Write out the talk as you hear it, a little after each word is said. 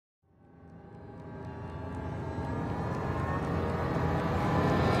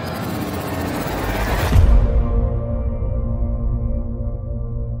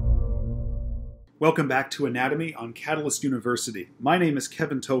Welcome back to Anatomy on Catalyst University. My name is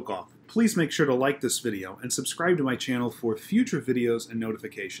Kevin Tokoph. Please make sure to like this video and subscribe to my channel for future videos and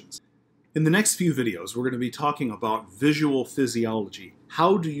notifications. In the next few videos, we're going to be talking about visual physiology.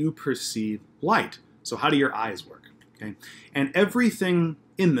 How do you perceive light? So how do your eyes work? Okay? And everything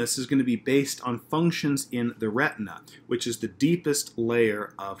in this is going to be based on functions in the retina, which is the deepest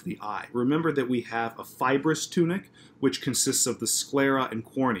layer of the eye. Remember that we have a fibrous tunic, which consists of the sclera and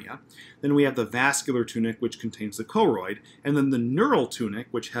cornea. Then we have the vascular tunic, which contains the choroid, and then the neural tunic,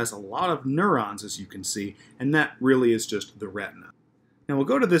 which has a lot of neurons, as you can see, and that really is just the retina. Now we'll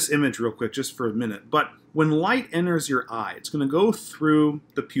go to this image real quick just for a minute, but when light enters your eye, it's going to go through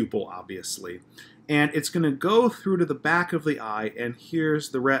the pupil, obviously, and it's going to go through to the back of the eye, and here's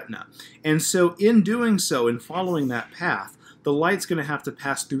the retina. And so in doing so, in following that path, the light's going to have to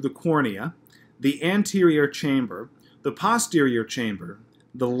pass through the cornea, the anterior chamber, the posterior chamber,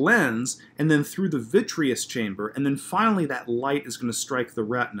 the lens, and then through the vitreous chamber, and then finally that light is going to strike the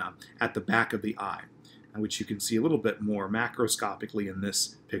retina at the back of the eye, which you can see a little bit more macroscopically in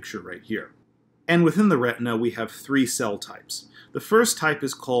this picture right here. And within the retina, we have three cell types. The first type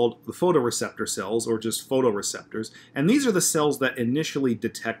is called the photoreceptor cells, or just photoreceptors, and these are the cells that initially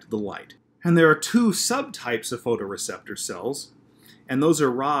detect the light. And there are two subtypes of photoreceptor cells, and those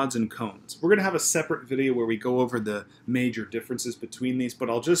are rods and cones. We're going to have a separate video where we go over the major differences between these, but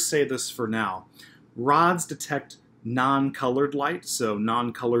I'll just say this for now. Rods detect non-colored light, so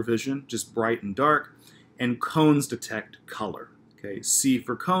non-color vision, just bright and dark, and cones detect color. Okay, C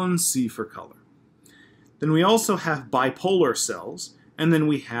for cones, C for color. Then we also have bipolar cells, and then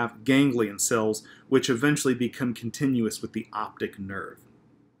we have ganglion cells, which eventually become continuous with the optic nerve.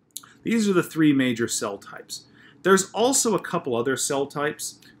 These are the three major cell types. There's also a couple other cell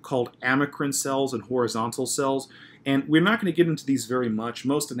types called amacrine cells and horizontal cells, and we're not going to get into these very much.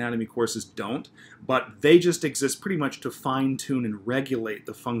 Most anatomy courses don't, but they just exist pretty much to fine-tune and regulate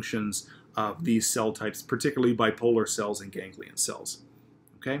the functions of these cell types, particularly bipolar cells and ganglion cells.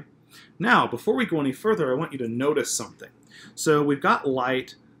 Okay? Now, before we go any further, I want you to notice something. So we've got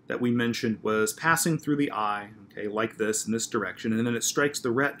light that we mentioned was passing through the eye, okay, like this, in this direction, and then it strikes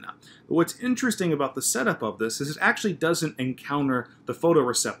the retina. But what's interesting about the setup of this is it actually doesn't encounter the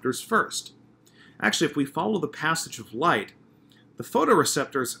photoreceptors first. Actually, if we follow the passage of light, the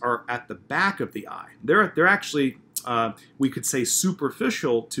photoreceptors are at the back of the eye. They're actually, we could say,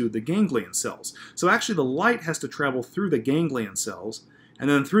 superficial to the ganglion cells. So actually the light has to travel through the ganglion cells, and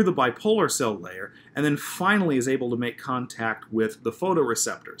then through the bipolar cell layer, and then finally is able to make contact with the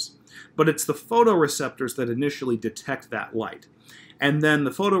photoreceptors. But it's the photoreceptors that initially detect that light. And then the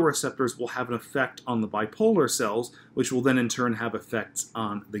photoreceptors will have an effect on the bipolar cells, which will then in turn have effects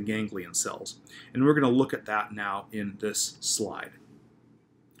on the ganglion cells. And we're going to look at that now in this slide.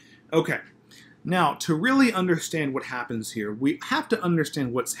 Okay. Now, to really understand what happens here, we have to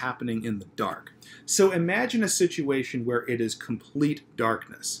understand what's happening in the dark. So imagine a situation where it is complete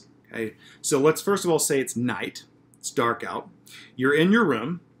darkness. Okay? So let's first of all say it's night. It's dark out. You're in your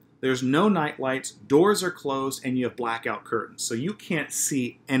room. There's no night lights. Doors are closed, and you have blackout curtains. So you can't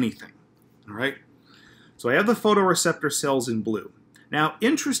see anything. All right? So I have the photoreceptor cells in blue. Now,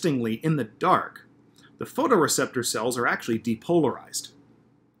 interestingly, in the dark, the photoreceptor cells are actually depolarized.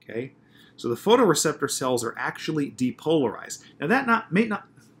 Okay? So the photoreceptor cells are actually depolarized. Now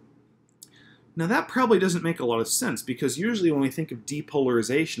that probably doesn't make a lot of sense, because usually when we think of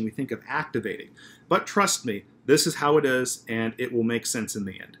depolarization, we think of activating. But trust me, this is how it is, and it will make sense in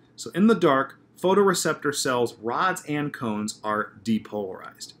the end. So in the dark, photoreceptor cells, rods and cones, are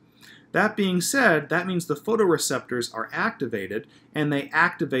depolarized. That being said, that means the photoreceptors are activated, and they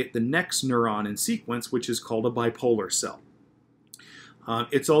activate the next neuron in sequence, which is called a bipolar cell.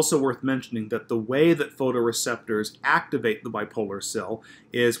 It's also worth mentioning that the way that photoreceptors activate the bipolar cell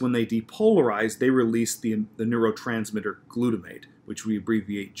is when they depolarize, they release the neurotransmitter glutamate, which we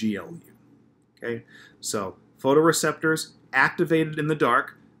abbreviate GLU. Okay? So photoreceptors activated in the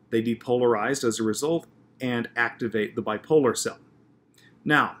dark, they depolarized as a result, and activate the bipolar cell.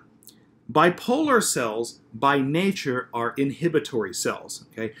 Now, bipolar cells, by nature, are inhibitory cells.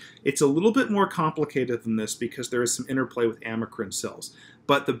 Okay? It's a little bit more complicated than this because there is some interplay with amacrine cells.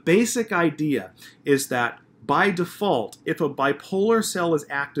 But the basic idea is that, by default, if a bipolar cell is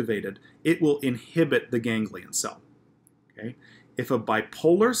activated, it will inhibit the ganglion cell. Okay? If a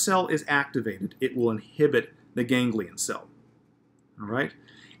bipolar cell is activated, it will inhibit the ganglion cell. All right?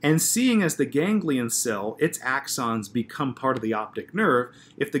 And seeing as the ganglion cell, its axons become part of the optic nerve,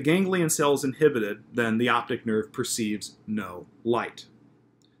 if the ganglion cell is inhibited, then the optic nerve perceives no light.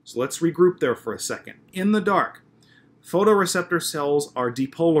 So let's regroup there for a second. In the dark, Photoreceptor cells are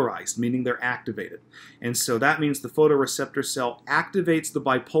depolarized, meaning they're activated. And so that means the photoreceptor cell activates the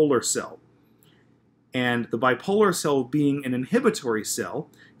bipolar cell. And the bipolar cell being an inhibitory cell,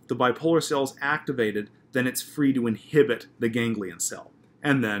 if the bipolar cell is activated, then it's free to inhibit the ganglion cell.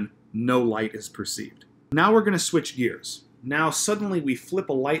 And then no light is perceived. Now we're going to switch gears. Now suddenly we flip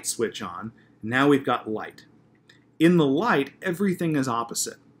a light switch on. Now we've got light. In the light, everything is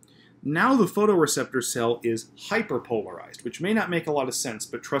opposite. Now the photoreceptor cell is hyperpolarized, which may not make a lot of sense,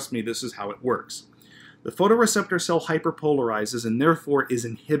 but trust me, this is how it works. The photoreceptor cell hyperpolarizes and therefore is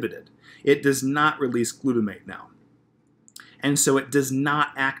inhibited. It does not release glutamate now. And so it does not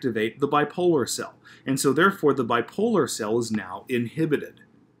activate the bipolar cell. And so therefore the bipolar cell is now inhibited.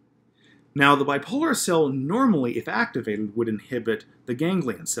 Now the bipolar cell normally, if activated, would inhibit the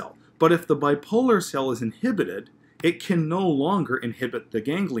ganglion cell. But if the bipolar cell is inhibited, it can no longer inhibit the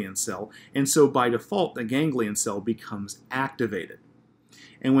ganglion cell, and so by default the ganglion cell becomes activated.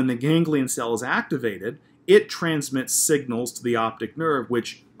 And when the ganglion cell is activated, it transmits signals to the optic nerve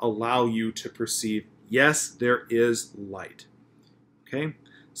which allow you to perceive, yes, there is light. Okay,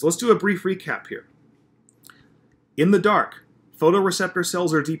 so let's do a brief recap here. In the dark, photoreceptor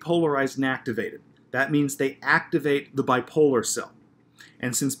cells are depolarized and activated. That means they activate the bipolar cell.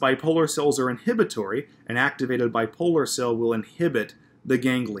 And since bipolar cells are inhibitory, an activated bipolar cell will inhibit the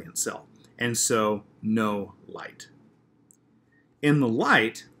ganglion cell, and so no light. In the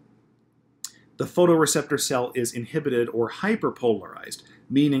light, the photoreceptor cell is inhibited or hyperpolarized,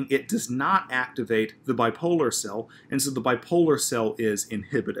 meaning it does not activate the bipolar cell, and so the bipolar cell is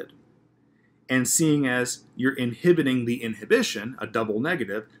inhibited. And seeing as you're inhibiting the inhibition, a double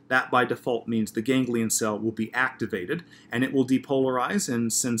negative, that by default means the ganglion cell will be activated and it will depolarize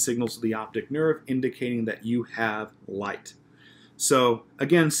and send signals to the optic nerve indicating that you have light. So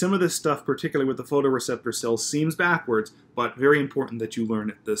again, some of this stuff, particularly with the photoreceptor cells, seems backwards, but very important that you learn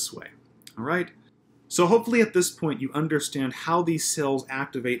it this way. All right? So hopefully at this point you understand how these cells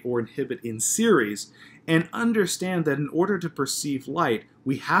activate or inhibit in series, and understand that in order to perceive light,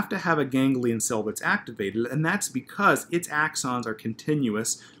 we have to have a ganglion cell that's activated, and that's because its axons are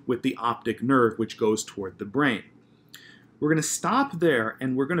continuous with the optic nerve, which goes toward the brain. We're going to stop there,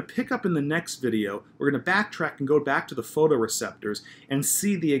 and we're going to pick up in the next video. We're going to backtrack and go back to the photoreceptors and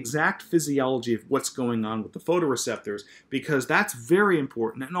see the exact physiology of what's going on with the photoreceptors, because that's very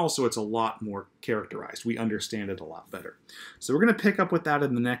important, and also it's a lot more characterized. We understand it a lot better. So we're going to pick up with that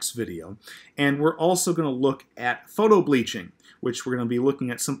in the next video, and we're also going to look at photobleaching, which we're going to be looking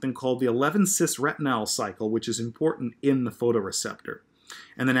at something called the 11-cis retinal cycle, which is important in the photoreceptor.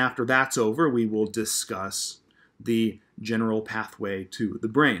 And then after that's over, we will discuss the general pathway to the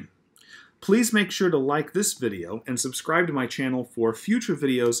brain. Please make sure to like this video and subscribe to my channel for future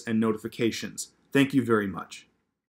videos and notifications. Thank you very much.